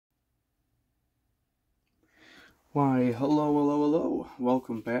Why, hello.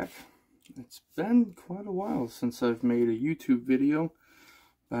 Welcome back. It's been quite a while since I've made a YouTube video.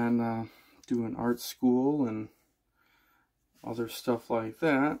 Been doing art school and other stuff like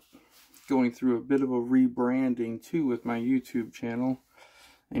that. Going through a bit of a rebranding too with my YouTube channel.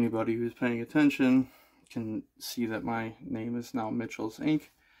 Anybody who's paying attention can see that my name is now Mitchell's Inc.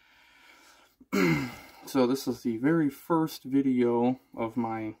 So this is the very first video of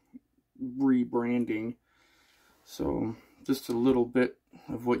my rebranding. So just a little bit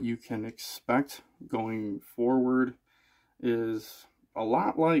of what you can expect going forward is a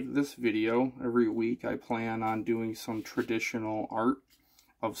lot like this video. Every week I plan on doing some traditional art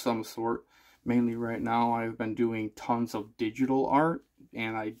of some sort. Mainly right now I've been doing tons of digital art,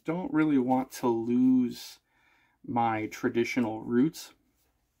 and I don't really want to lose my traditional roots.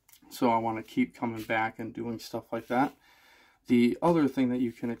 So I want to keep coming back and doing stuff like that. The other thing that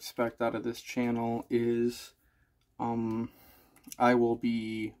you can expect out of this channel is I will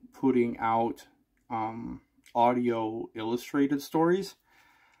be putting out audio illustrated stories,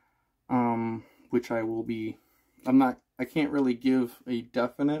 which I will be, I can't really give a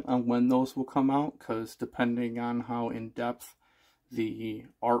definite on when those will come out, because depending on how in-depth the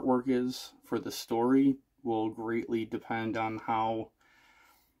artwork is for the story will greatly depend on how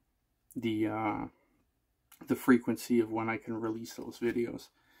the frequency of when I can release those videos.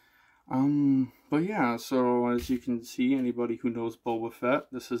 But yeah, so as you can see, anybody who knows Boba Fett,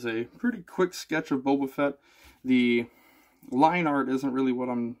 this is a pretty quick sketch of Boba Fett. The line art isn't really what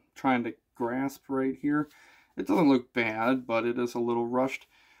I'm trying to grasp right here. It doesn't look bad, but it is a little rushed.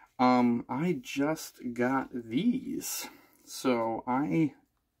 I just got these, so I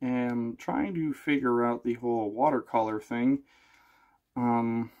am trying to figure out the whole watercolor thing.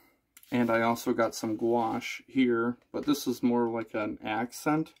 And I also got some gouache here, but this is more like an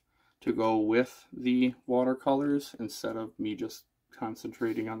accent to go with the watercolors instead of me just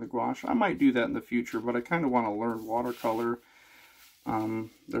concentrating on the gouache. I might do that in the future, but I kind of want to learn watercolor.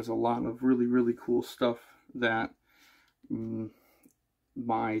 There's a lot of really cool stuff that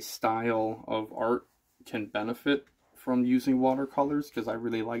my style of art can benefit from using watercolors, because I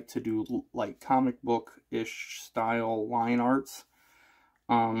really like to do like comic book-ish style line arts.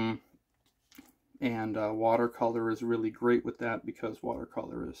 And watercolor is really great with that, because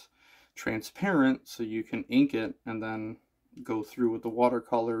watercolor is transparent, so you can ink it and then go through with the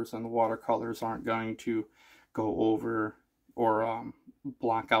watercolors, and the watercolors aren't going to go over or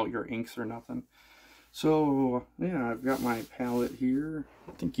block out your inks or nothing. So yeah, I've got my palette here.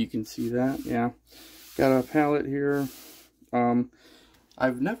 I think you can see that. Yeah, got a palette here.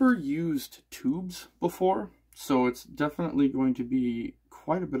 I've never used tubes before, so it's definitely going to be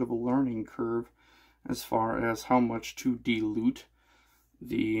quite a bit of a learning curve as far as how much to dilute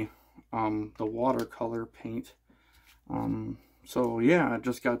the watercolor paint. So yeah, I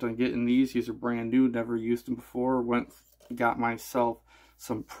just got done getting these. These are brand new, never used them before. Got myself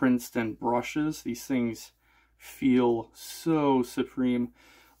some Princeton brushes. These things feel so supreme.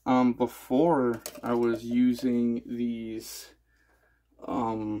 Before I was using these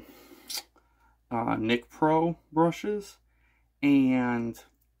Nick Pro brushes, and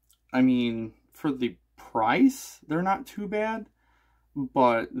I mean, for the price, they're not too bad,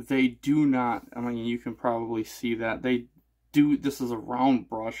 but they do not, I mean, you can probably see that they do, this is a round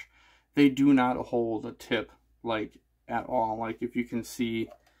brush, they do not hold a tip, like, at all. Like, if you can see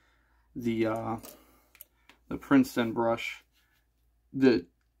the Princeton brush,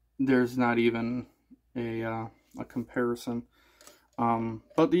 there's not even a comparison.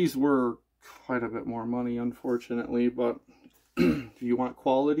 But these were quite a bit more money, unfortunately, but if you want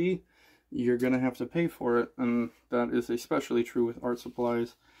quality, you're gonna have to pay for it, and that is especially true with art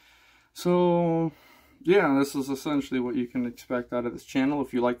supplies. So yeah, this is essentially what you can expect out of this channel.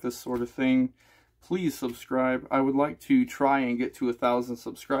 If you like this sort of thing, please subscribe. I would like to try and get to 1,000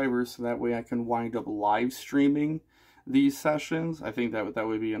 subscribers, so that way I can wind up live streaming these sessions. I think that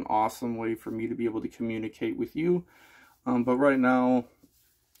would be an awesome way for me to be able to communicate with you. But right now,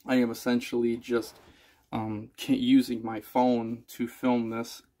 I am essentially just using my phone to film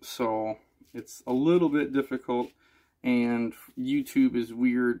this, so it's a little bit difficult, and YouTube is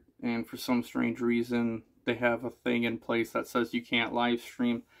weird, and for some strange reason they have a thing in place that says you can't live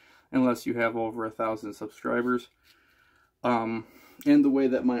stream unless you have over 1,000 subscribers. And the way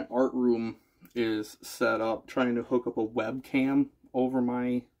that my art room is set up, trying to hook up a webcam over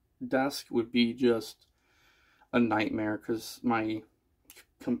my desk would be just a nightmare, because my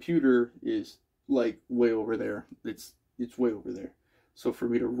computer is like way over there. It's way over there. So for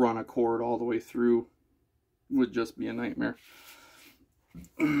me to run a cord all the way through would just be a nightmare.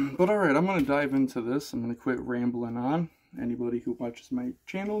 But alright, I'm going to dive into this. I'm going to quit rambling on. Anybody who watches my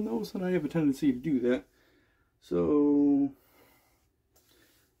channel knows that I have a tendency to do that. So,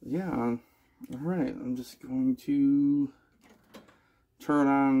 yeah. Alright, I'm just going to turn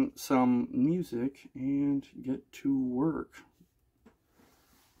on some music and get to work.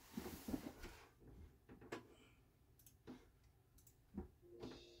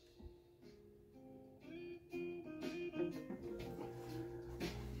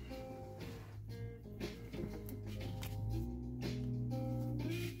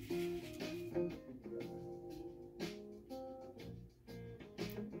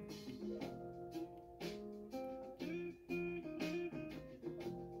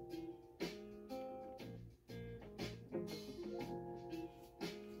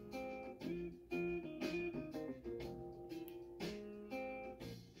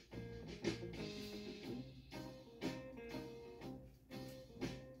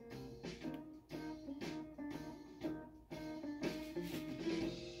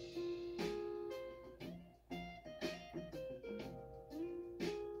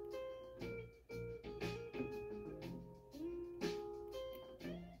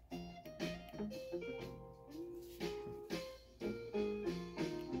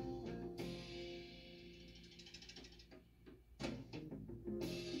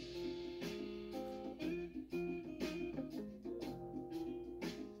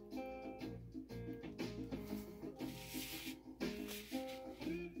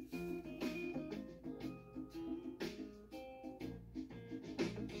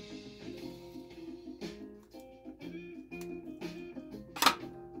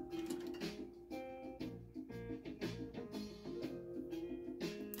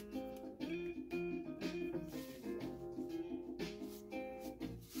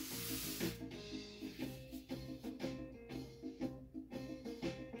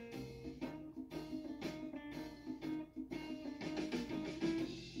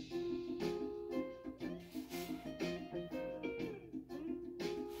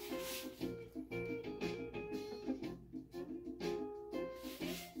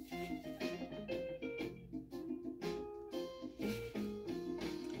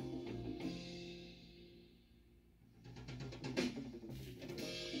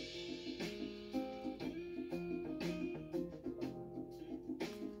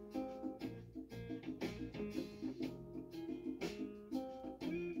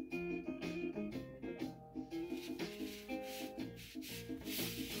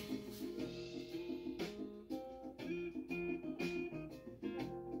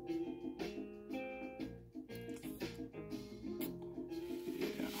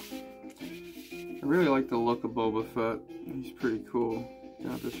 I really like the look of Boba Fett. He's pretty cool.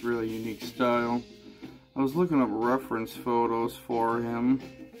 Got this really unique style. I was looking up reference photos for him,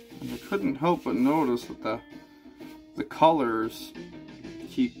 and I couldn't help but notice that the colors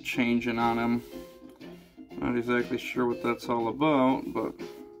keep changing on him. Not exactly sure what that's all about, but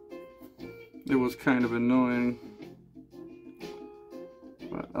it was kind of annoying.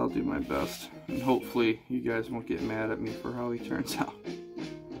 But I'll do my best, and hopefully you guys won't get mad at me for how he turns out.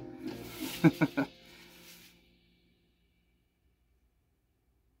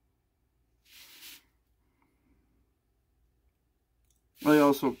 I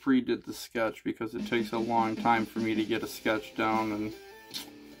also pre-did the sketch because it takes a long time for me to get a sketch down, and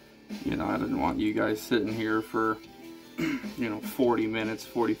you know, I didn't want you guys sitting here for 40 minutes,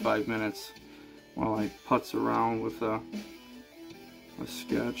 45 minutes while I putz around with a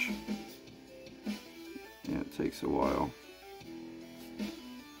sketch. Yeah, it takes a while.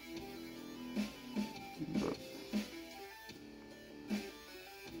 But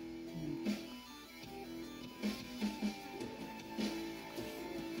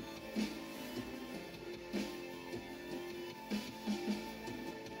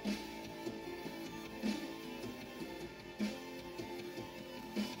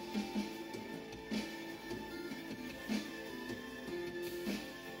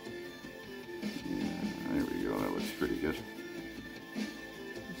pretty good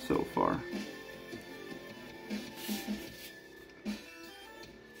so far.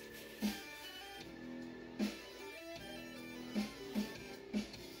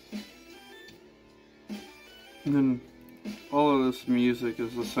 And then all of this music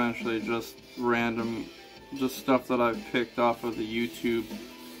is essentially just random, just stuff that I've picked off of the YouTube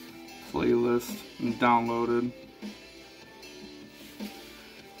playlist and downloaded.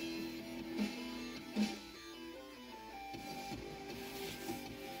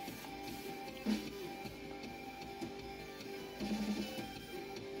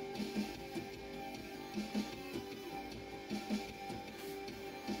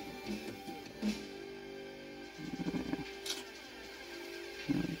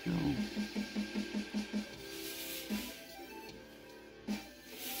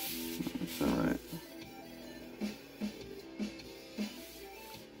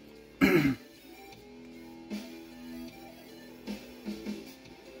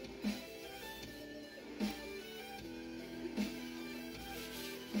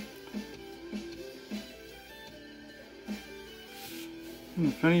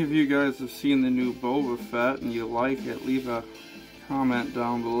 If any of you guys have seen the new Boba Fett and you like it, leave a comment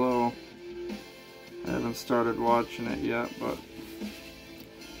down below. I haven't started watching it yet, but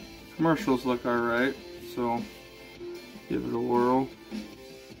commercials look alright, so give it a whirl.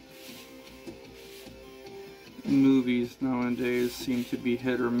 Movies nowadays seem to be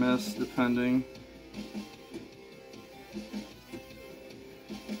hit or miss, depending.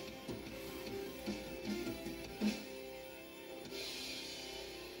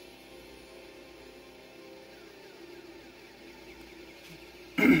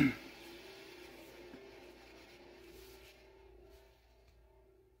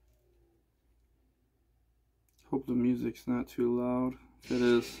 Hope the music's not too loud. If it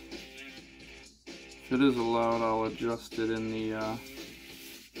is loud, I'll adjust it in the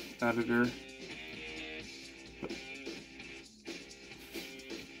editor.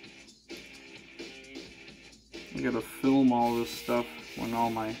 I gotta film all this stuff when all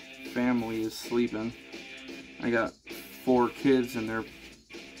my family is sleeping. I got 4 kids and they're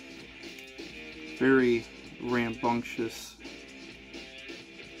very rambunctious.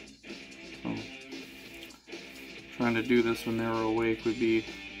 So trying to do this when they're awake would be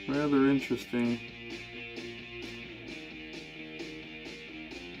rather interesting.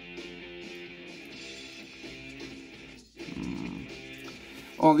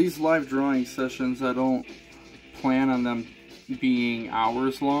 Oh, these live drawing sessions, I don't plan on them being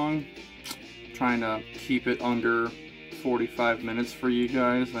hours long. I'm trying to keep it under 45 minutes for you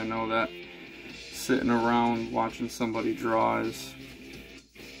guys. I know that sitting around watching somebody draw is,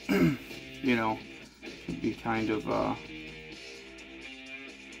 you know, can be kind of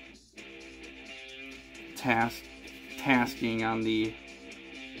tasking on the,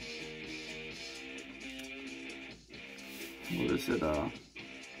 what is it,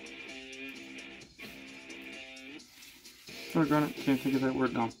 doggone it, can't think of that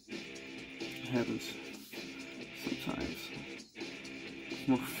word now. It happens sometimes.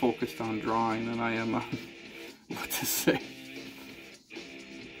 I'm more focused on drawing than I am on what to say.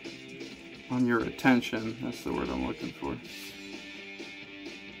 On your attention, that's the word I'm looking for.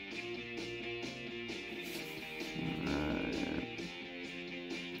 Alright.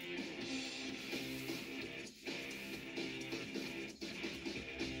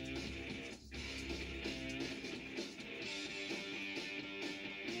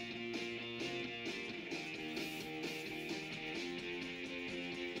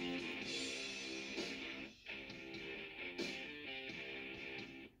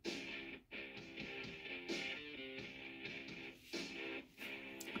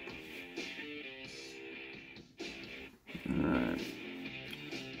 Alright,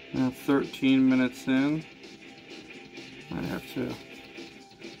 now 13 minutes in, I have to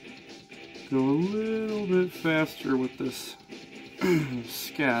go a little bit faster with this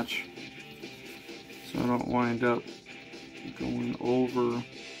sketch so I don't wind up going over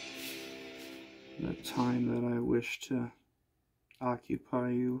the time that I wish to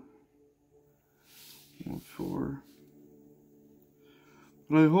occupy you for.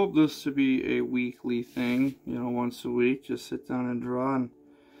 But I hope this to be a weekly thing, you know, once a week, just sit down and draw. And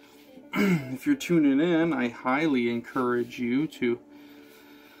if you're tuning in, I highly encourage you to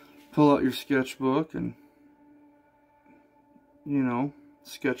pull out your sketchbook and, you know,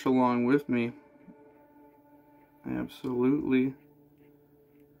 sketch along with me. Absolutely.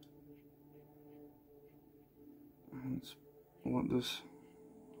 That's what this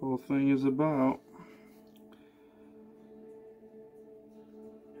whole thing is about.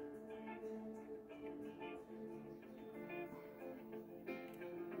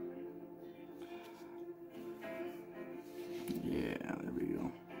 Yeah, there we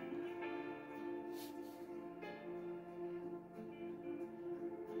go.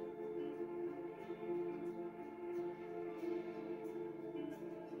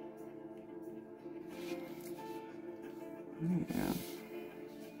 Yeah.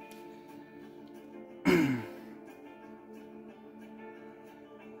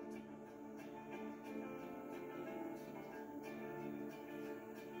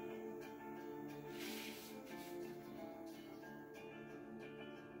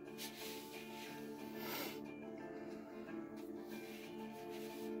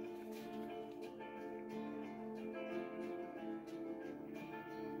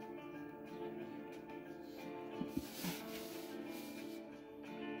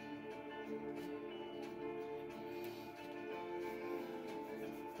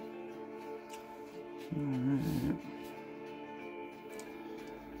 Alright.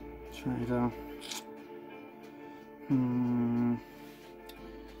 Try to.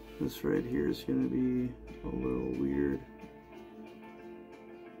 This right here is going to be a little weird.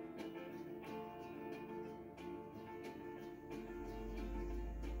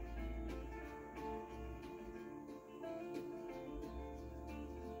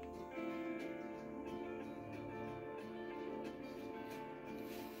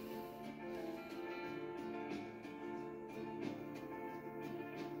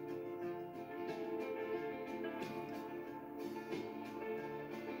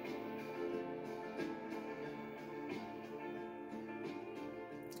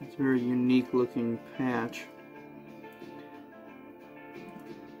 It's a very unique looking patch.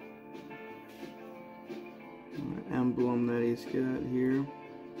 The emblem that he's got here.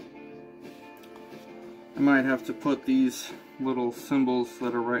 I might have to put these little symbols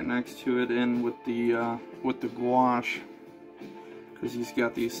that are right next to it in with the gouache, because he's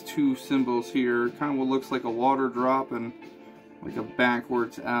got these two symbols here. Kind of what looks like a water drop and like a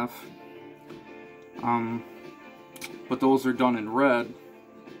backwards F. But those are done in red.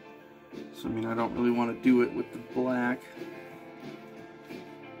 So I mean, I don't really want to do it with the black.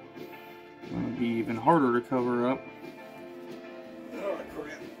 It'll be even harder to cover up. Oh,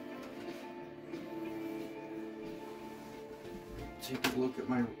 crap. Take a look at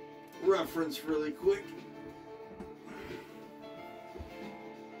my reference really quick.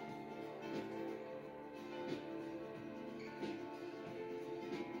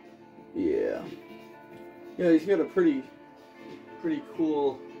 Yeah. Yeah, he's got a pretty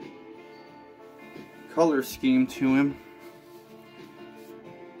cool color scheme to him.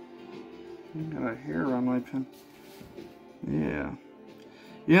 Got a hair on my pen. Yeah.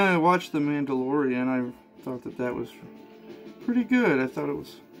 Yeah, I watched The Mandalorian. I thought that was pretty good. I thought it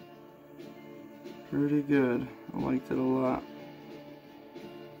was pretty good. I liked it a lot.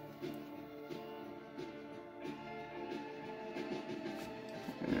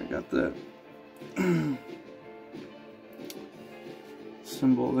 Okay, I got that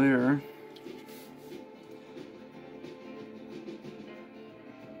symbol there.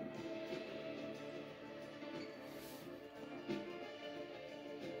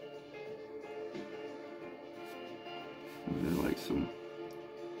 They're like some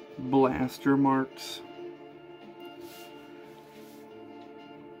blaster marks.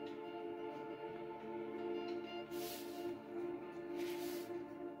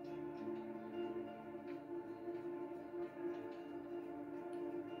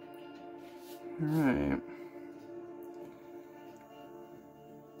 All right.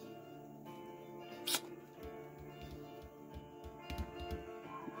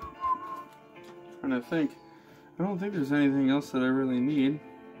 Trying to think. I don't think there's anything else that I really need.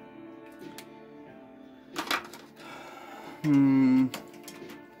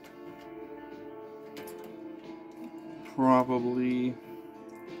 Probably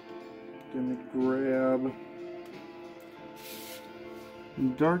gonna grab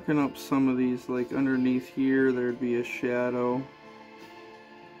and darken up some of these, like underneath here there'd be a shadow.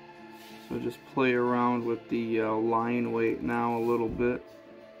 So just play around with the line weight now a little bit.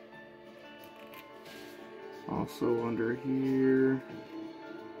 Also under here,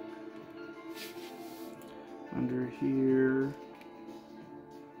 under here.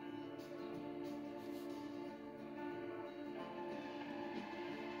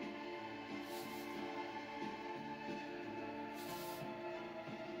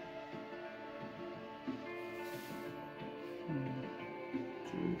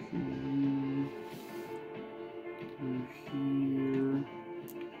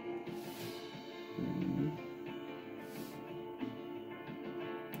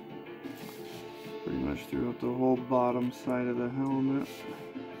 Pretty much throughout the whole bottom side of the helmet.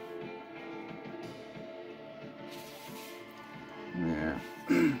 There.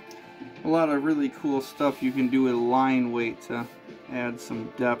 A lot of really cool stuff you can do with line weight to add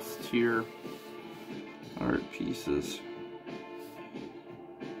some depth to your art pieces.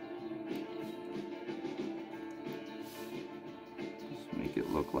 Just make it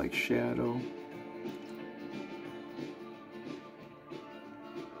look like shadow.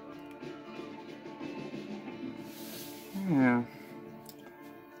 Yeah.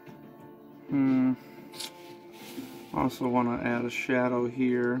 Also want to add a shadow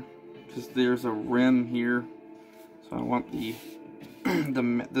here, because there's a rim here, so I want the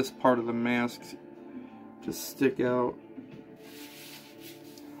this part of the mask to stick out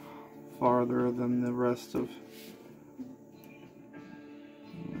farther than the rest of.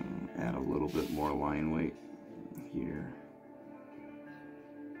 Add a little bit more line weight here.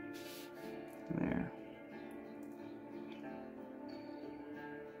 There.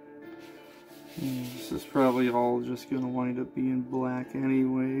 This is probably all just going to wind up being black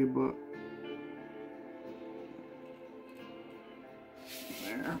anyway, but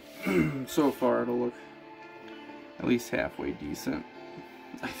there. So far it'll look at least halfway decent,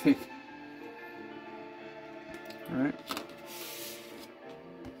 I think. Alright.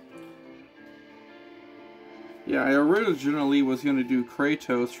 Yeah, I originally was going to do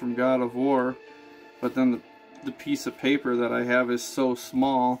Kratos from God of War, but then the piece of paper that I have is so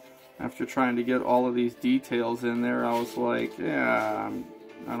small. After trying to get all of these details in there, I was like, yeah,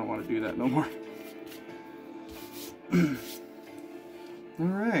 I don't want to do that no more. All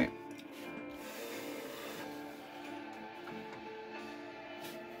right.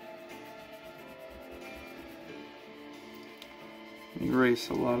 Erase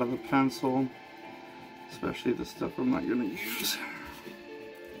a lot of the pencil, especially the stuff I'm not going to use.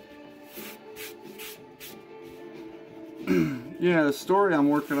 Yeah, the story I'm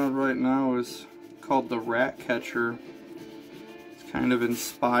working on right now is called The Rat Catcher. It's kind of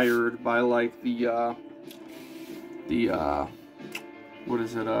inspired by like the what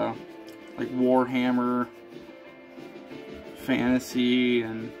is it, like Warhammer fantasy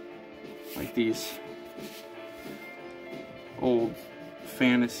and like these old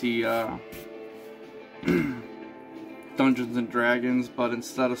fantasy Dungeons and Dragons, but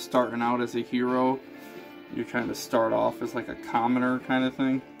instead of starting out as a hero, you kind of start off as like a commoner kind of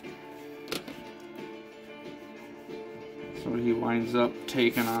thing. So he winds up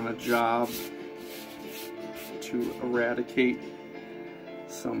taking on a job to eradicate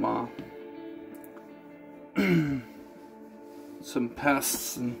some some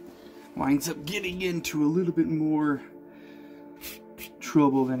pests, and winds up getting into a little bit more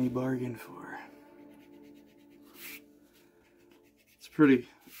trouble than he bargained for. It's a pretty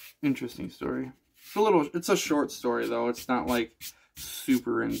interesting story. It's a short story though. It's not like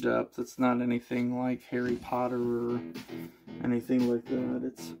super in depth. It's not anything like Harry Potter or anything like that.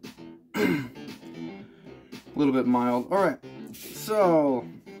 It's a little bit mild. All right, so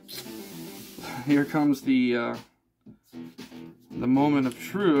here comes the moment of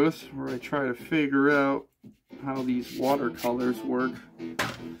truth, where I try to figure out how these watercolors work.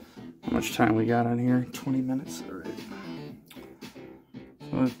 How much time we got on here? 20 minutes. All right.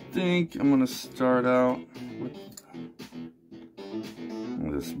 So I think I'm gonna start out with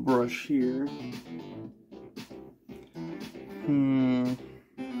this brush here.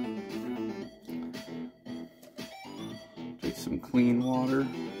 Take some clean water.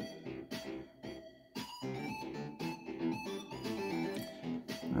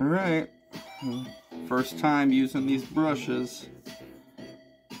 All right. First time using these brushes.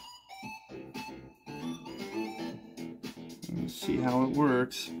 Let's see how it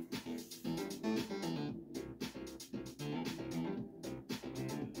works.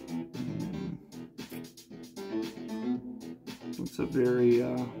 It's a very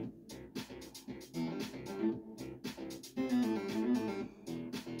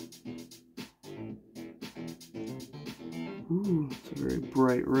it's a very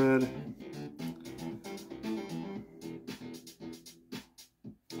bright red.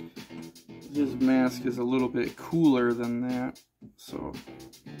 His mask is a little bit cooler than that, so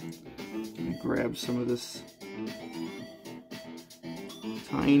I'm gonna grab some of this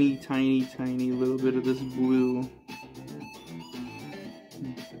tiny little bit of this blue.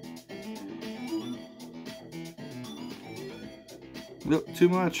 Nope, too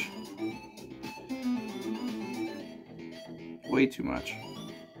much. Way too much.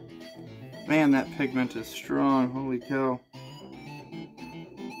 Man, that pigment is strong. Holy cow.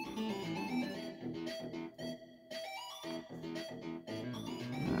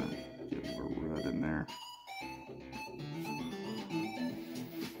 Get more red in there.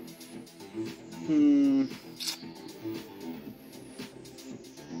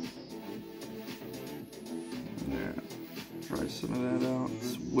 Yeah. Try some of that out.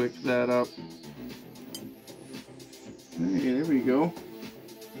 Let's wick that up. Hey, there we go.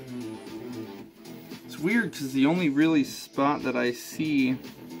 It's weird because the only really spot that I see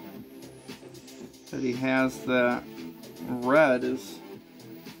that he has that red is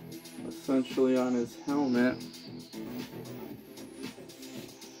essentially on his helmet.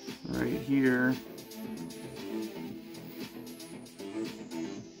 Right here.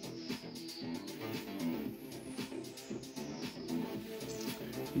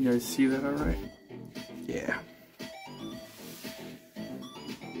 You guys see that all right? Yeah.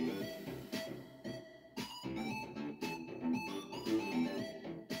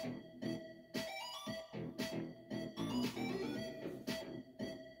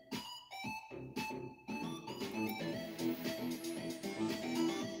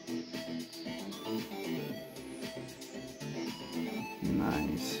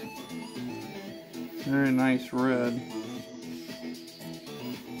 Nice. Very nice red.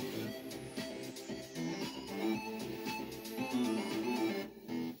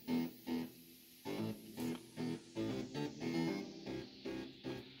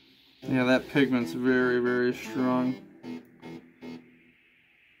 Yeah, that pigment's very, very strong.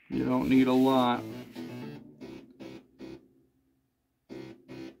 You don't need a lot.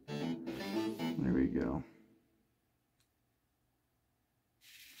 There we go.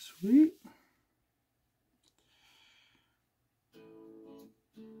 Sweet.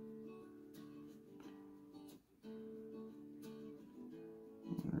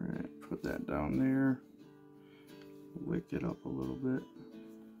 put that down there. Wick it up a little bit.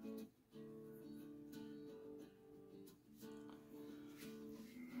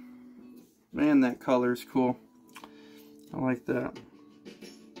 Man, that color's cool. I like that.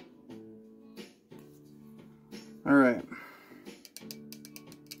 Alright.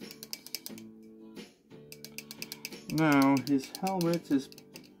 Now, his helmet is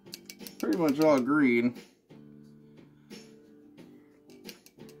pretty much all green.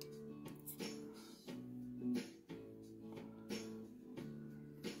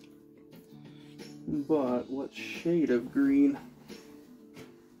 But what shade of green?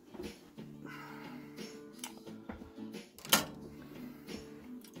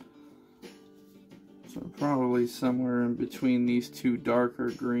 So probably somewhere in between these two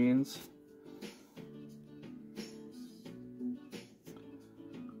darker greens.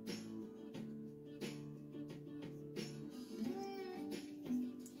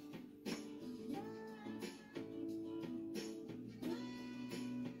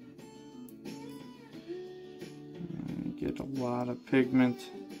 Get a lot of pigment.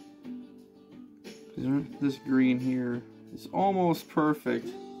 This green here is almost perfect.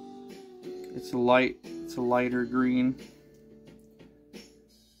 It's a lighter green,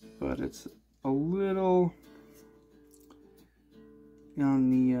 but it's a little on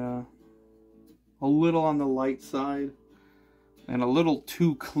the light side, and a little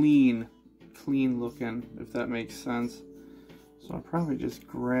too clean looking, if that makes sense. So I'll probably just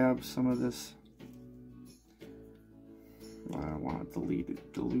grab some of this. I want to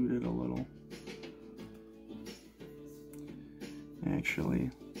dilute it a little. Actually,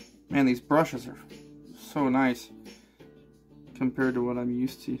 man, these brushes are so nice compared to what I'm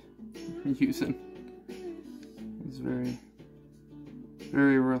used to using. It's very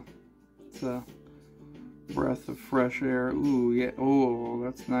real. It's a breath of fresh air. Ooh, yeah. Oh,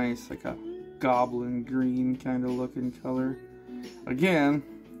 that's nice. Like a goblin green kind of looking color. Again,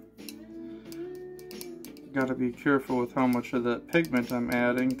 gotta be careful with how much of that pigment I'm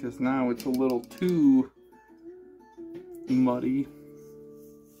adding, because now it's a little too muddy.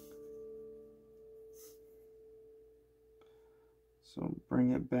 So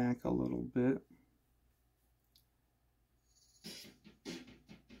bring it back a little bit.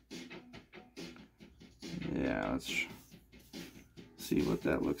 Yeah, let's see what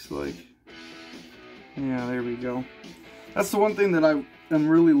that looks like. Yeah, there we go. That's the one thing that I am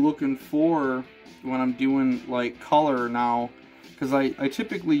really looking for when I'm doing like color now, because I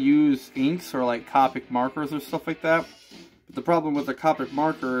typically use inks or like Copic markers or stuff like that. But the problem with the Copic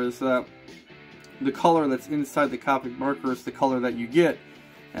marker is that the color that's inside the Copic marker is the color that you get,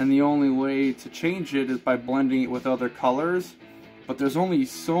 and the only way to change it is by blending it with other colors. But there's only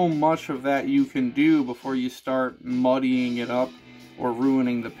so much of that you can do before you start muddying it up or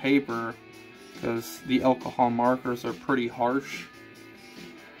ruining the paper, because the alcohol markers are pretty harsh.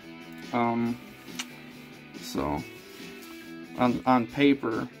 So on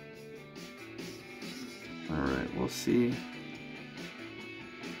paper. Alright, we'll see.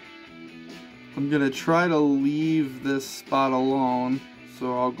 I'm gonna try to leave this spot alone,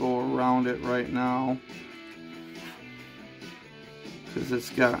 so I'll go around it right now, because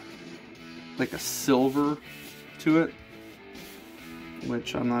it's got like a silver to it,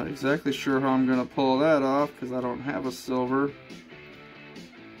 which I'm not exactly sure how I'm gonna pull that off, because I don't have a silver.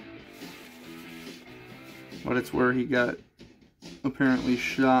 But it's where he got apparently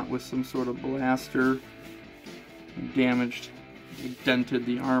shot with some sort of blaster, damaged, dented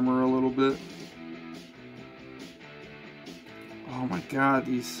the armor a little bit. Oh my god,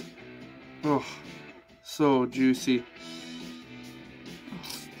 these, oh, so juicy.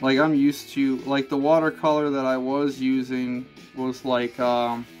 Like, I'm used to, like, the watercolor that I was using was like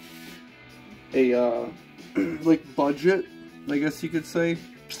like budget, I guess you could say.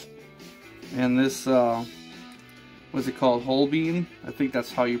 And this what's it called, Holbein? I think that's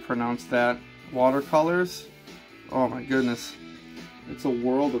how you pronounce that. Watercolors. Oh my goodness. It's a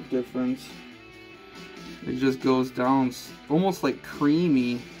world of difference. It just goes down almost like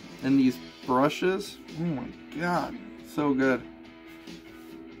creamy in these brushes. Oh my god. So good.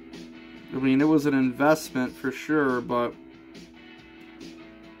 I mean, it was an investment for sure, but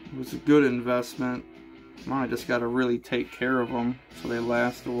it was a good investment. I just gotta really take care of them so they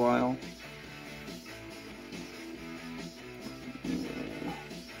last a while.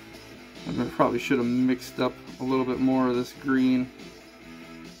 I probably should have mixed up a little bit more of this green,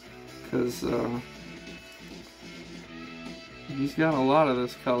 because he's got a lot of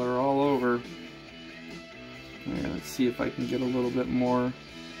this color all over. Yeah, let's see if I can get a little bit more.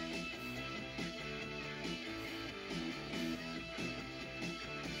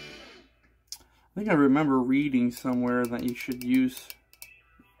 I think I remember reading somewhere that you should use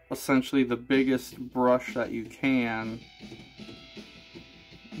essentially the biggest brush that you can.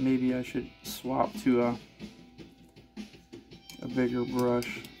 Maybe I should swap to a bigger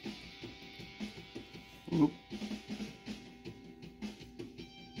brush. Oop.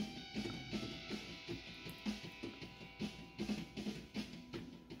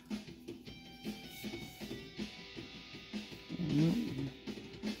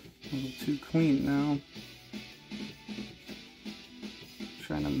 A little too clean now.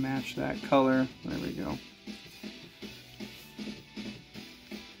 Trying to match that color. There we go.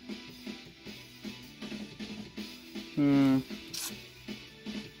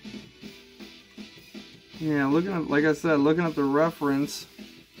 Yeah, looking at, like I said, looking at the reference,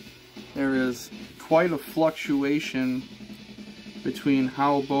 there is quite a fluctuation between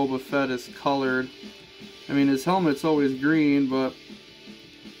how Boba Fett is colored. I mean, his helmet's always green, but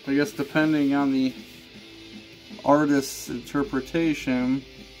I guess depending on the artist's interpretation,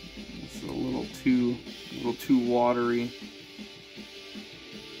 it's a little too watery.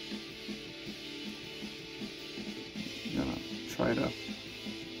 I'm gonna try to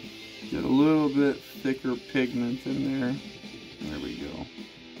get a little bit thicker pigment in there. There we go.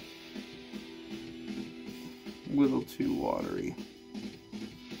 A little too watery.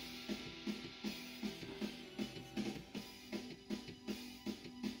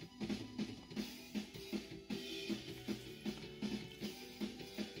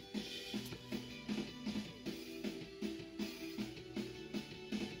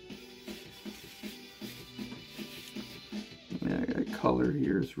 Color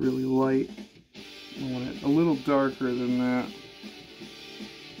here is really light. I want it a little darker than that.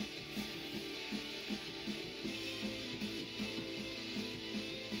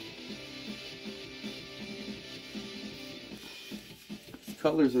 These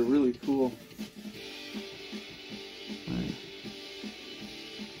colors are really cool.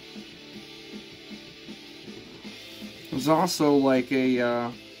 There's also like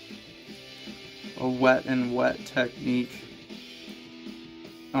a wet and wet technique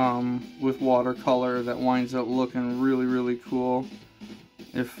with watercolor that winds up looking really, really cool.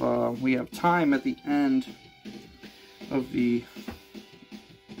 If we have time at the end of the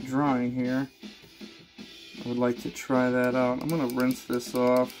drawing here, I would like to try that out. I'm going to rinse this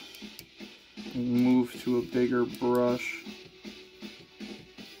off and move to a bigger brush.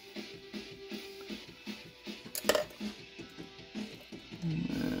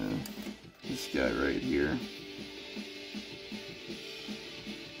 This guy right here.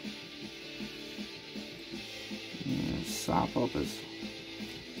 Sop up his...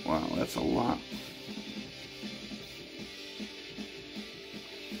 Wow, that's a lot.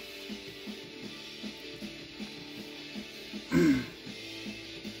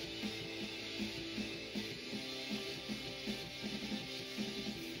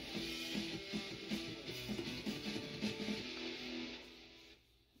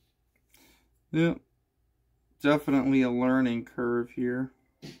 Yeah, definitely a learning curve here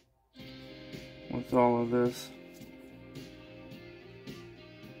with all of this.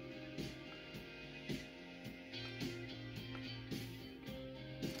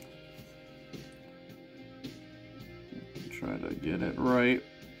 Try to get it right.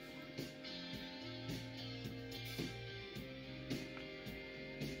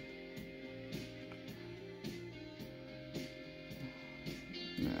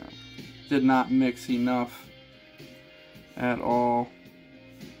 Yeah, did not mix enough at all.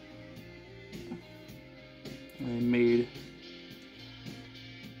 I made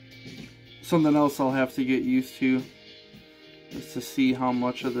something else I'll have to get used to, is to see how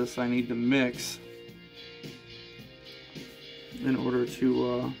much of this I need to mix in order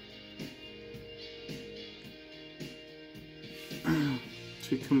to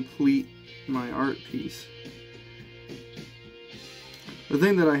to complete my art piece. The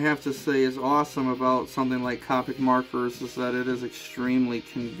thing that I have to say is awesome about something like Copic markers is that it is extremely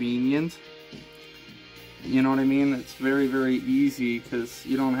convenient. You know what I mean? It's very, very easy because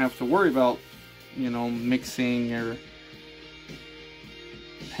you don't have to worry about, you know, mixing your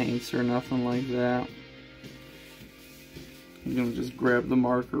paints or nothing like that. You can just grab the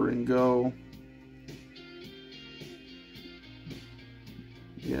marker and go.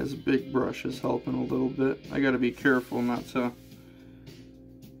 Yeah, this big brush is helping a little bit. I gotta be careful not to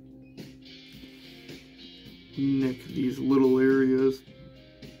nick these little areas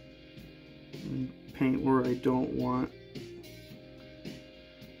and paint where I don't want.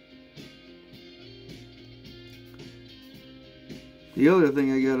 The other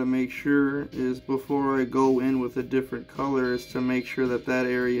thing I gotta make sure is before I go in with a different color is to make sure that that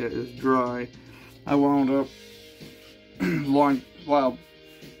area is dry. I wound up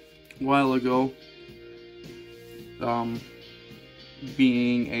while ago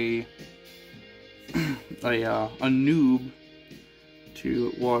being a noob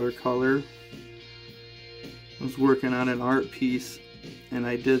to watercolor. I was working on an art piece and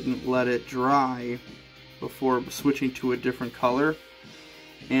I didn't let it dry before switching to a different color.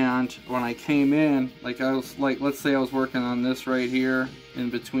 And when I came in, let's say I was working on this right here in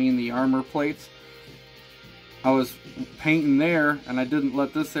between the armor plates. I was painting there and I didn't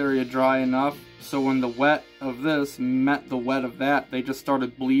let this area dry enough, so when the wet of this met the wet of that, they just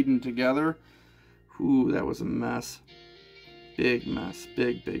started bleeding together. Ooh, that was a mess. Big mess.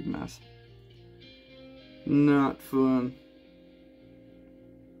 Big mess. Not fun.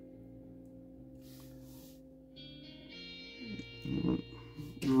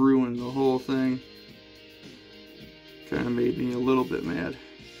 Ruined the whole thing. Kind of made me a little bit mad.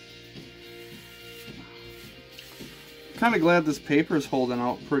 Kind of glad this paper is holding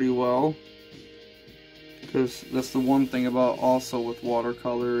out pretty well, because that's the one thing about also with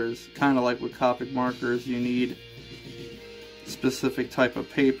watercolor is kind of like with Copic markers, you need specific type of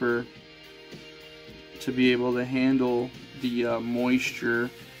paper to be able to handle the moisture.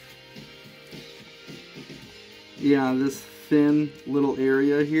 Yeah, this thin little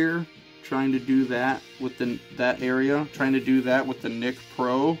area here, trying to do that with trying to do that with the Nik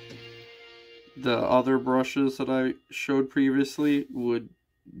Pro, the other brushes that I showed previously, would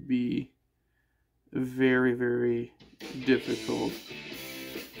be very, very difficult.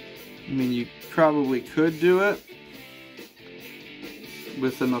 I mean, you probably could do it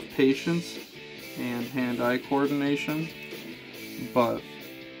with enough patience and hand-eye coordination, but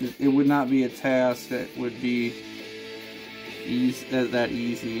it would not be a task that would be that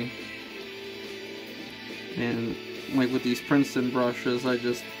easy. And like with these Princeton brushes, I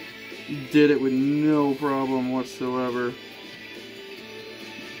just did it with no problem whatsoever.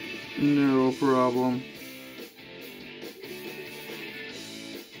 No problem.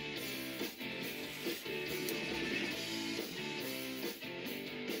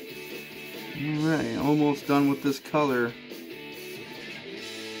 Alright, almost done with this color.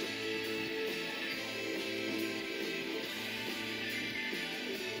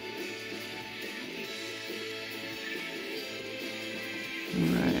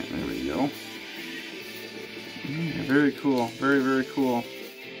 Alright, there we go. Yeah, very cool. Very, very cool.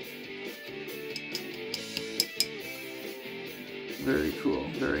 Very cool.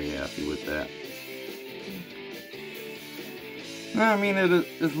 Very happy with that. I mean, it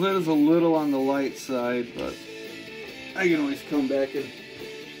is a little on the light side, but I can always come back and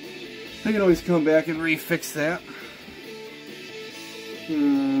refix that.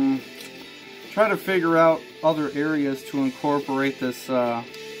 Try to figure out other areas to incorporate this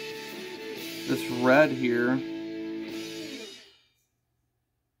this red here.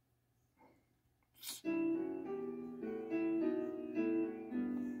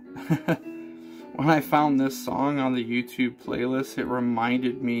 When I found this song on the YouTube playlist, it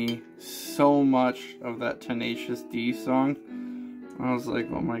reminded me so much of that Tenacious D song. I was like,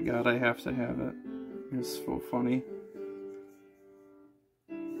 oh my god, I have to have it. It's so funny.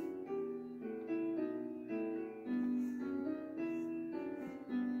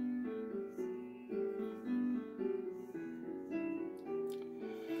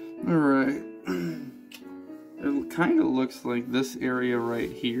 Alright. It kind of looks like this area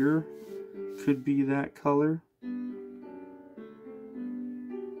right here could be that color.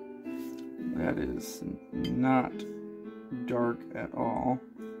 That is not dark at all.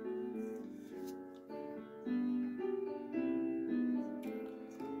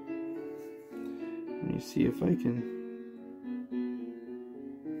 Let me see if I can.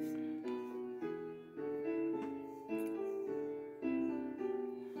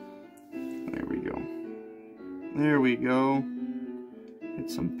 There we go. There we go. Get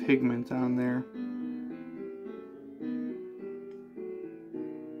some pigment on there.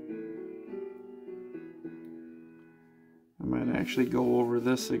 I might actually go over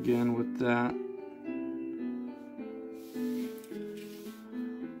this again with that.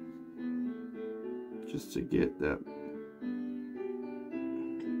 Just to get that,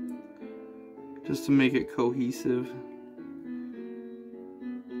 just to make it cohesive.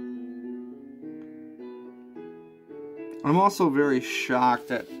 I'm also very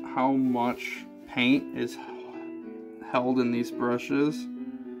shocked at how much paint is held in these brushes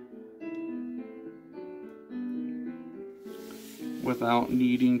without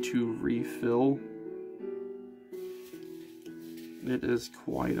needing to refill. It is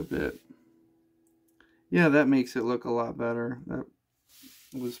quite a bit. Yeah, that makes it look a lot better. That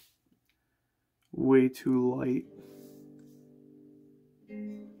was way too light.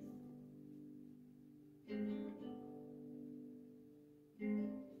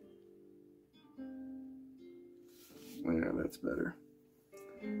 Yeah, that's better.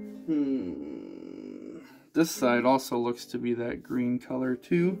 This side also looks to be that green color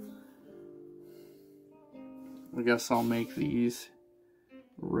too. I guess I'll make these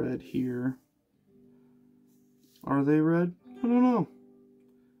red here. Are they red? I don't know.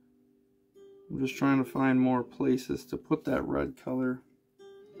 I'm just trying to find more places to put that red color,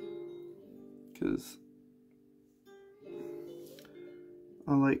 because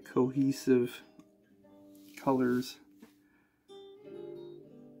I like cohesive colors,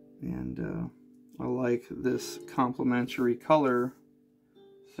 and I like this complementary color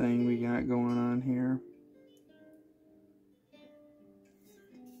thing we got going on here.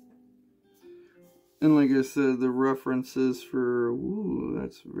 And like I said, the references for, ooh,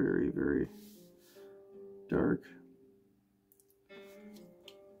 that's very, very dark.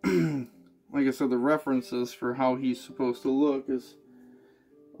 Like I said, the references for how he's supposed to look is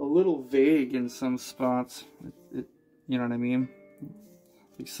a little vague in some spots. You know what I mean?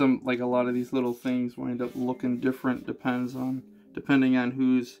 Like a lot of these little things wind up looking different depending on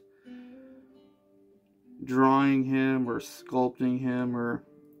who's drawing him or sculpting him, or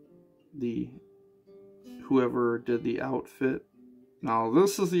whoever did the outfit. Now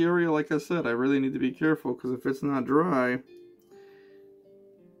this is the area, like I said, I really need to be careful, because if it's not dry,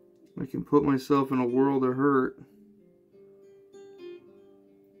 I can put myself in a world of hurt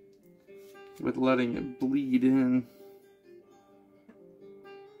with letting it bleed in.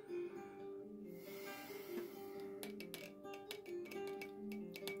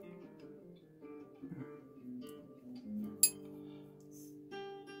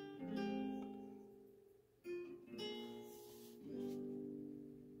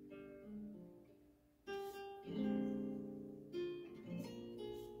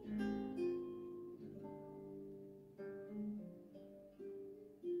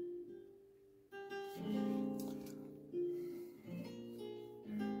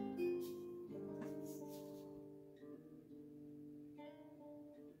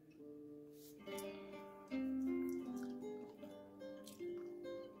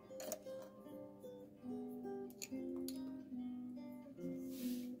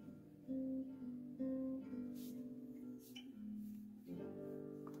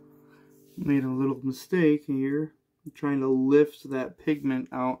 Made a little mistake here. I'm trying to lift that pigment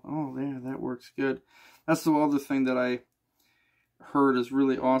out. Oh, yeah, that works good. That's the other thing that I heard is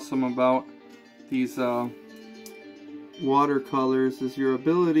really awesome about these watercolors, is your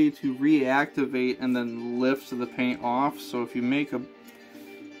ability to reactivate and then lift the paint off. So if you make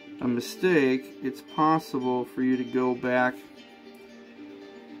a mistake, it's possible for you to go back,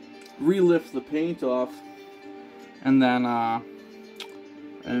 relift the paint off, and then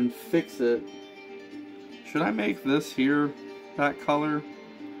and fix it. Should I make this here that color,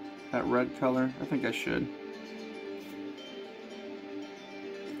 that red color? I think I should.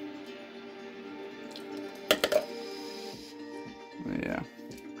 Yeah.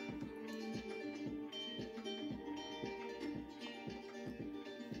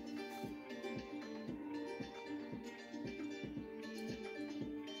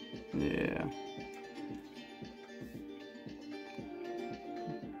 Yeah.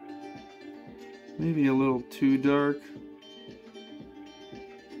 Maybe a little too dark.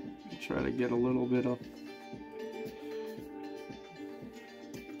 Try to get a little bit of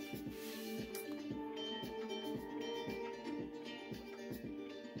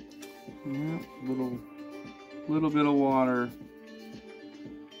little bit of water.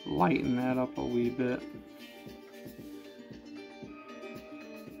 Lighten that up a wee bit.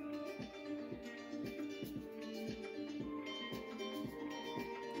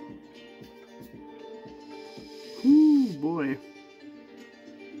 Boy.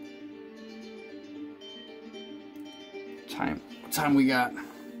 What time we got?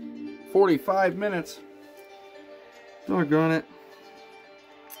 45 minutes. Doggone it.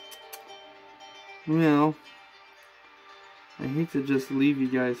 Well, I hate to just leave you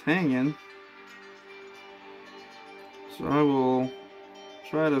guys hanging, so I will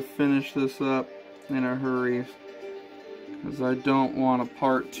try to finish this up in a hurry, because I don't want a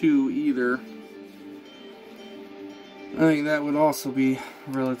part 2 either. I think that would also be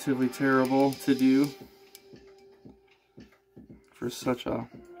relatively terrible to do for such a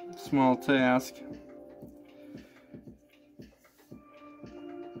small task.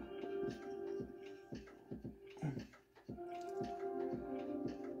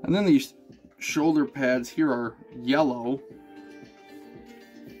 And then these shoulder pads here are yellow.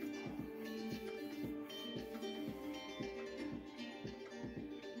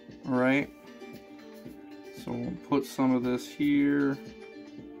 some of this here.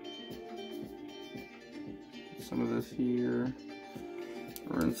 Some of this here.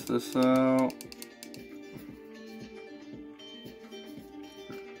 Rinse this out.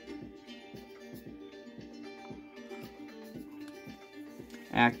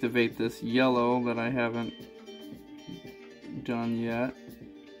 Activate this yellow that I haven't done yet.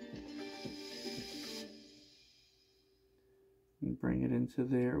 And bring it into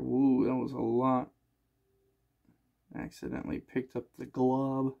there. Ooh, that was a lot. Accidentally picked up the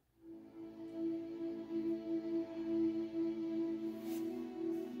glob.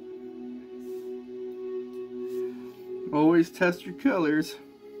 Always test your colors.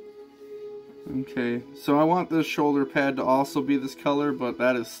 Okay, so I want this shoulder pad to also be this color, but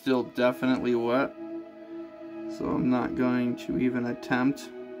that is still definitely wet. So I'm not going to even attempt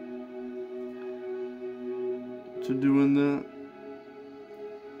to doing that.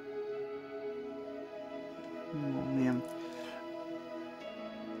 Oh man.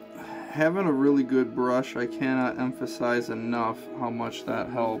 Having a really good brush, I cannot emphasize enough how much that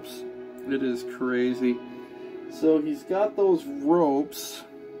helps. It is crazy. So he's got those ropes,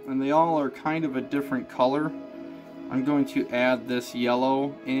 and they all are kind of a different color. I'm going to add this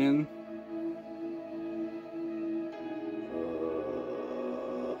yellow in.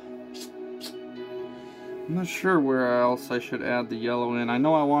 I'm not sure where else I should add the yellow in. I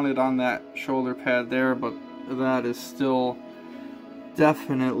know I want it on that shoulder pad there, but that is still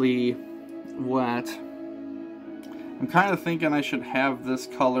definitely wet. I'm kind of thinking I should have this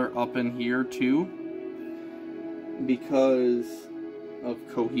color up in here too, because of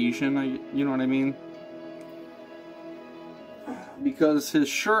cohesion, you know what I mean? Because his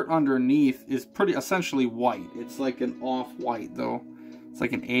shirt underneath is pretty essentially white. It's like an off-white though. It's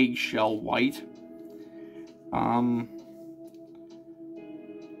like an eggshell white.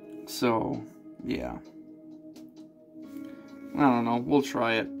 So yeah. I don't know, we'll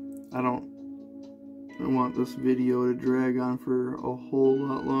try it. I don't want this video to drag on for a whole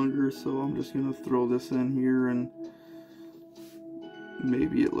lot longer, so I'm just gonna throw this in here, and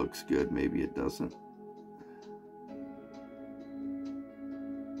maybe it looks good, maybe it doesn't.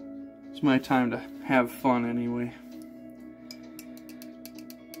 It's my time to have fun anyway.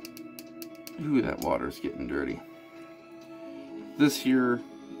 Ooh, that water's getting dirty. This here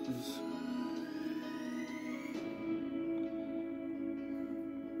is...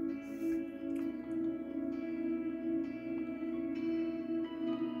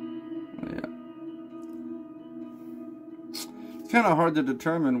 kind of hard to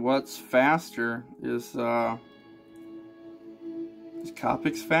determine what's faster. Is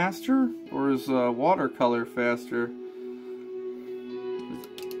Copics faster, or is Watercolor faster?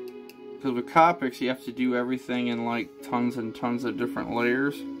 Because with Copics you have to do everything in like tons and tons of different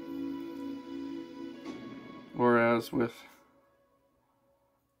layers, whereas with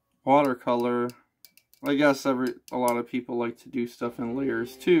Watercolor, I guess a lot of people like to do stuff in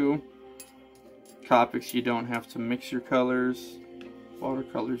layers too. Copics, you don't have to mix your colors.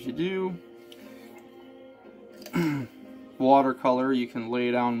 Watercolors, you do. Watercolor, you can lay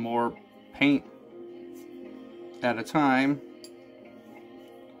down more paint at a time.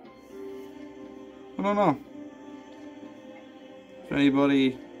 I don't know. If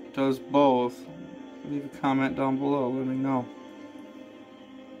anybody does both, leave a comment down below. Let me know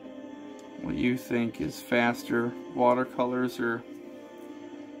what you think is faster, watercolors or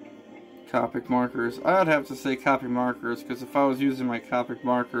Copic markers. I'd have to say Copic markers, because if I was using my Copic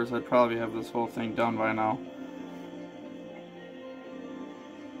markers, I'd probably have this whole thing done by now.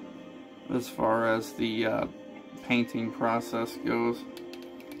 As far as the painting process goes.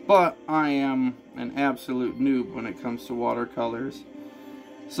 But I am an absolute noob when it comes to watercolors.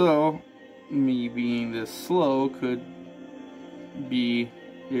 So, me being this slow could be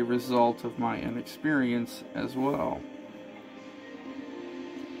a result of my inexperience as well.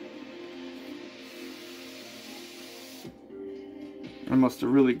 I must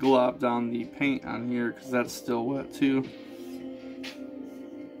have really globbed down the paint on here because that's still wet too.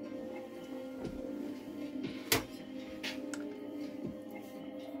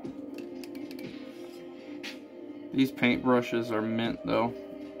 These paint brushes are mint though.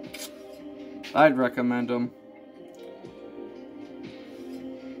 I'd recommend them.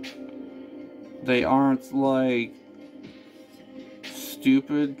 They aren't like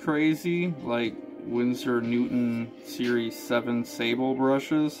stupid crazy like Winsor Newton Series 7 Sable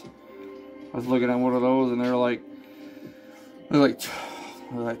brushes. I was looking at one of those and they're like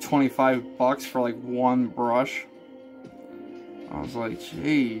 25 bucks for like one brush. I was like,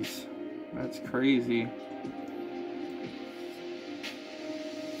 jeez, that's crazy.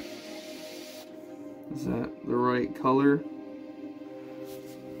 Is that the right color?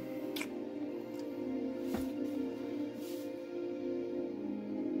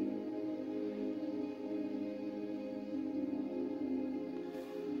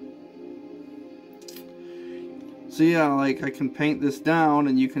 So yeah, like I can paint this down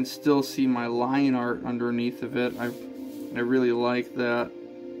and you can still see my line art underneath of it. I really like that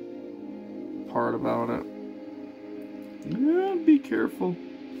part about it. Yeah, be careful.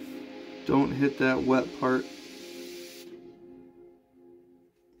 Don't hit that wet part.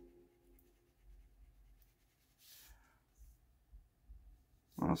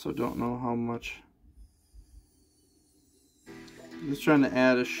 I also don't know how much. I'm just trying to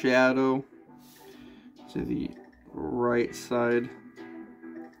add a shadow to the right side.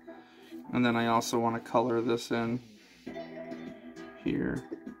 And then I also want to color this in here.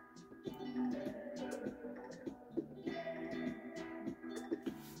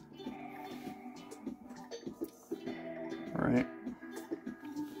 Alright.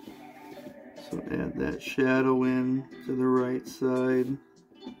 So add that shadow in to the right side.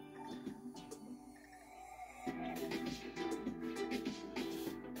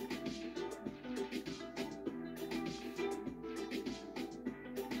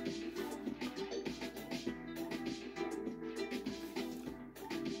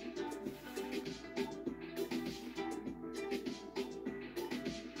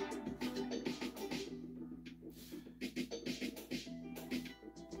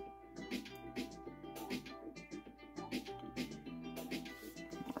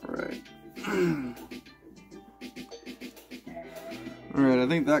 Alright, I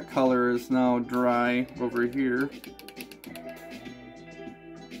think that color is now dry over here.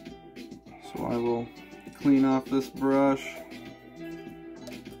 So I will clean off this brush,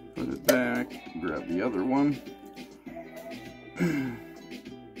 put it back, grab the other one.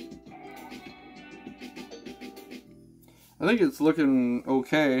 I think it's looking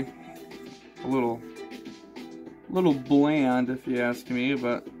okay. A little bland if you ask me,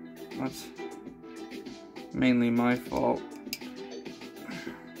 but that's mainly my fault.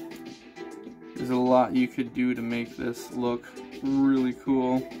 There's a lot you could do to make this look really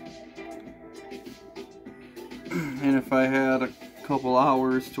cool. And if I had a couple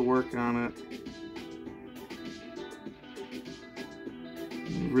hours to work on it,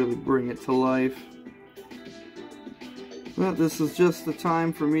 really bring it to life. But this is just the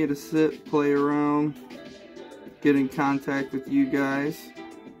time for me to sit, play around, get in contact with you guys.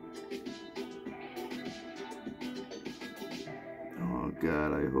 Oh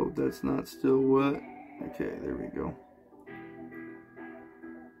God, I hope that's not still wet. Okay, there we go.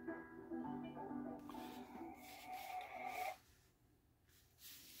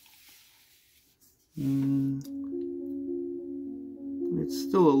 It's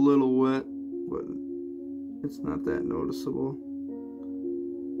still a little wet, but it's not that noticeable.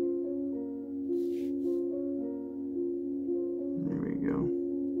 There we go.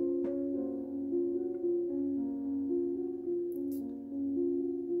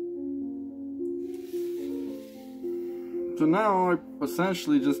 So now I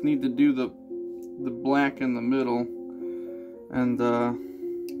essentially just need to do the black in the middle and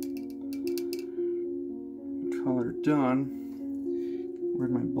color done.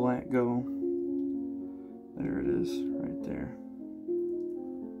 Where'd my black go? There it is, right there.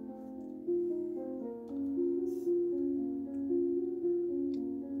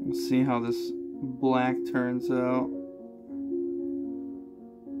 Let's see how this black turns out.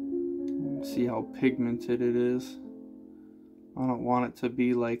 See how pigmented it is. I don't want it to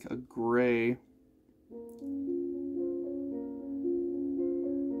be like a gray.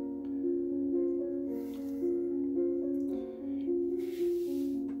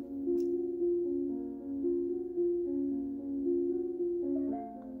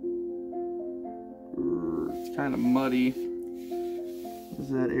 It's kind of muddy. Is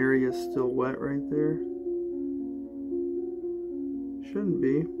that area still wet right there? Shouldn't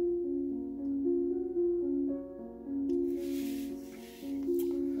be.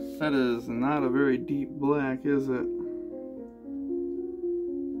 That is not a very deep black, is it?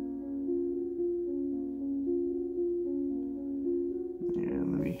 Yeah,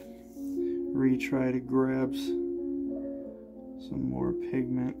 let me retry to grab some more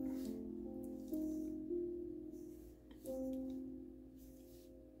pigment.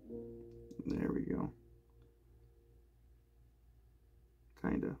 There we go.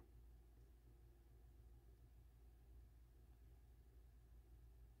 Kinda.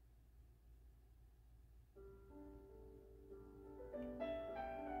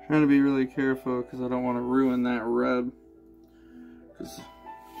 Trying to be really careful because I don't want to ruin that red. Because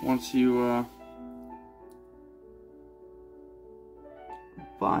once you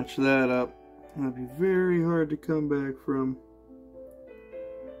botch that up. That'd be very hard to come back from.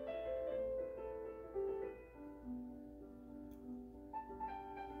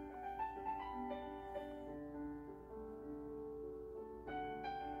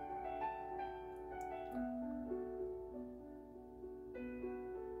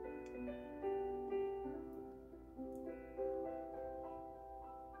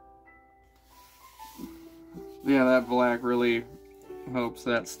 Yeah, that black really helps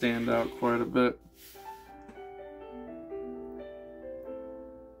that stand out quite a bit.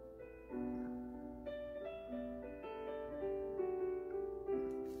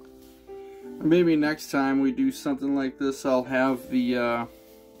 Maybe next time we do something like this, I'll have the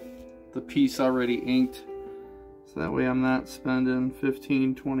piece already inked, so that way I'm not spending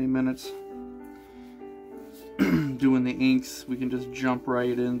 15-20 minutes doing the inks. We can just jump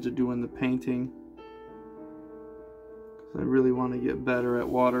right into doing the painting. I really want to get better at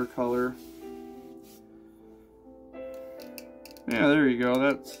watercolor. Yeah, there you go.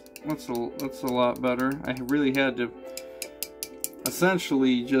 That's a lot better. I really had to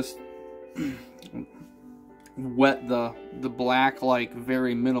essentially just wet the black like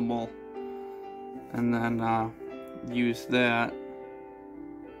very minimal, and then use that.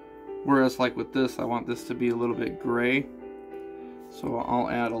 Whereas like with this, I want this to be a little bit gray, so I'll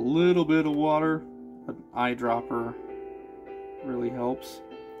add a little bit of water. An eyedropper really helps.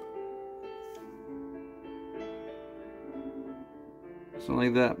 So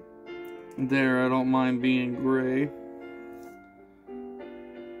like that there, I don't mind being gray.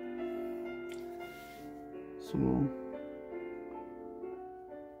 So we'll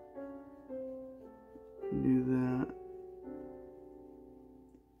do that.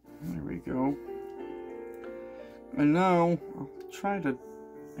 There we go. And now I'll try to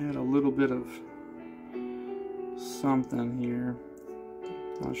add a little bit of something here.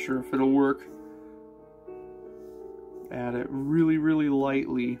 Not sure if it'll work. Add it really, really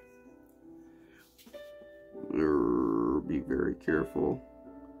lightly. Be very careful.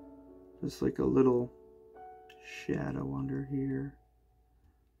 Just like a little shadow under here.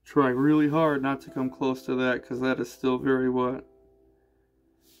 Try really hard not to come close to that, because that is still very wet.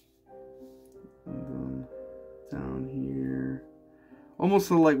 And then down here.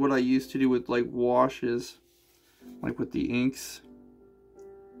 Almost like what I used to do with like washes. Like with the inks.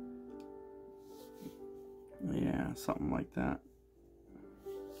 Yeah, something like that.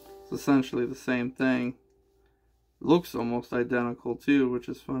 It's essentially the same thing. It looks almost identical too, which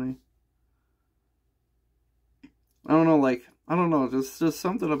is funny. I don't know, just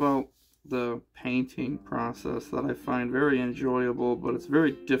something about the painting process that I find very enjoyable, but it's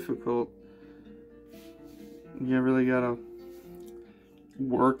very difficult. You really gotta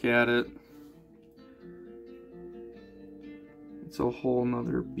work at it. It's a whole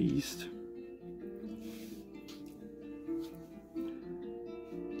nother beast.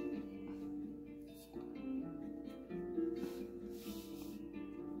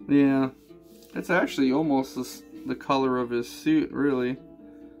 Yeah, it's actually almost the color of his suit, really.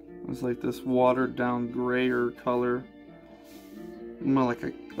 It's like this watered down grayer color. More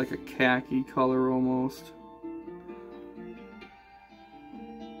like a khaki color almost.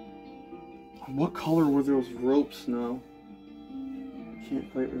 What color were those ropes now?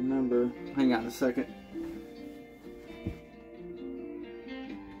 Can't quite remember. Hang on a second.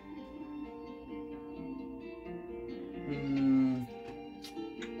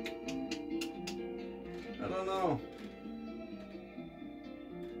 I don't know.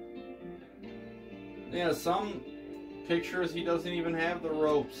 Yeah, some pictures he doesn't even have the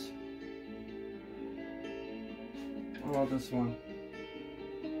ropes. What about this one?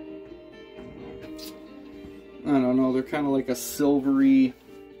 I don't know, they're kind of like a silvery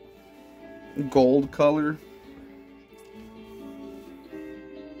gold color.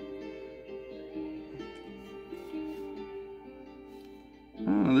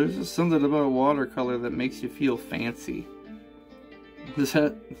 Oh, there's just something about watercolor that makes you feel fancy. Does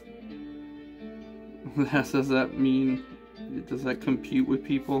that mean, does that compute with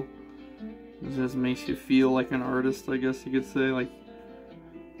people? It just makes you feel like an artist, I guess you could say, like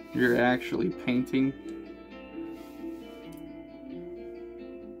you're actually painting.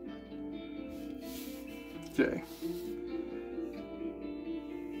 Okay.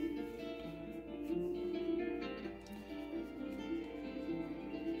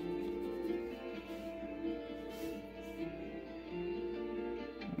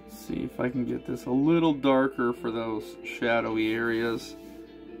 Let's see if I can get this a little darker for those shadowy areas.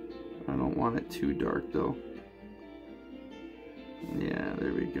 I don't want it too dark though. Yeah,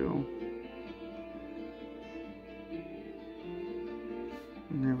 there we go.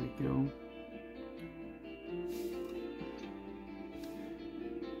 And there we go.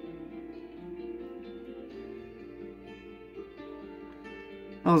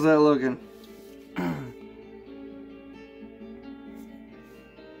 How's that looking?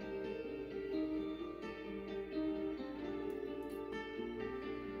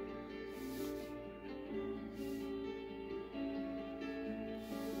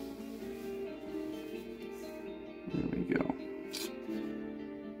 There we go.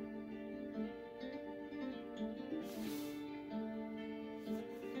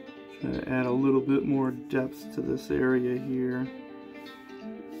 Try to add a little bit more depth to this area here.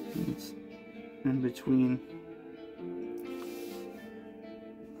 It's in between.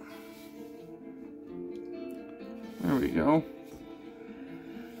 There we go.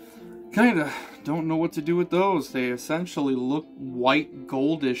 Kinda don't know what to do with those. They essentially look white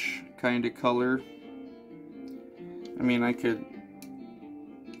goldish kind of color. I mean, I could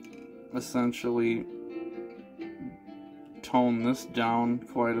essentially tone this down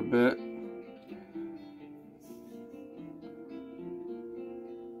quite a bit.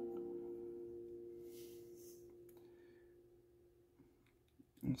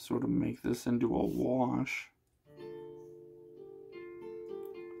 And sort of make this into a wash.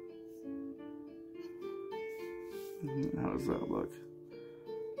 How does that look?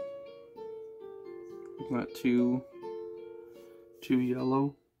 Is that too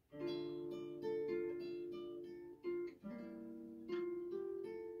yellow?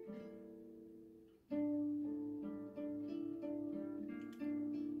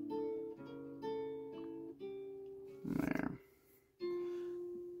 There.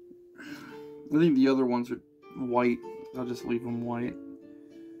 I think the other ones are white. I'll just leave them white.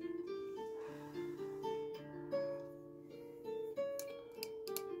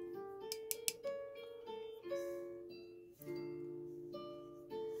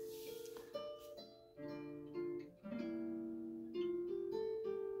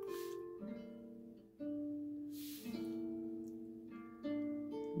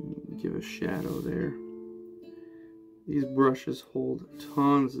 Give a shadow there. These brushes hold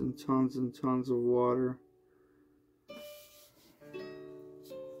tons and tons and tons of water.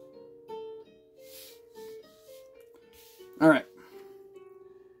 Alright.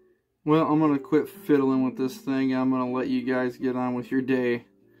 Well, I'm going to quit fiddling with this thing. I'm going to let you guys get on with your day.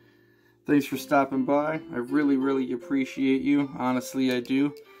 Thanks for stopping by. I really, really appreciate you. Honestly, I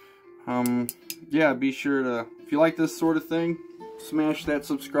do. Yeah, be sure to, if you like this sort of thing, smash that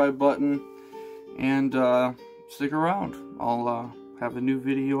subscribe button and stick around. I'll have a new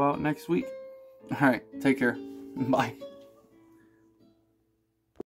video out next week. Alright, take care. Bye.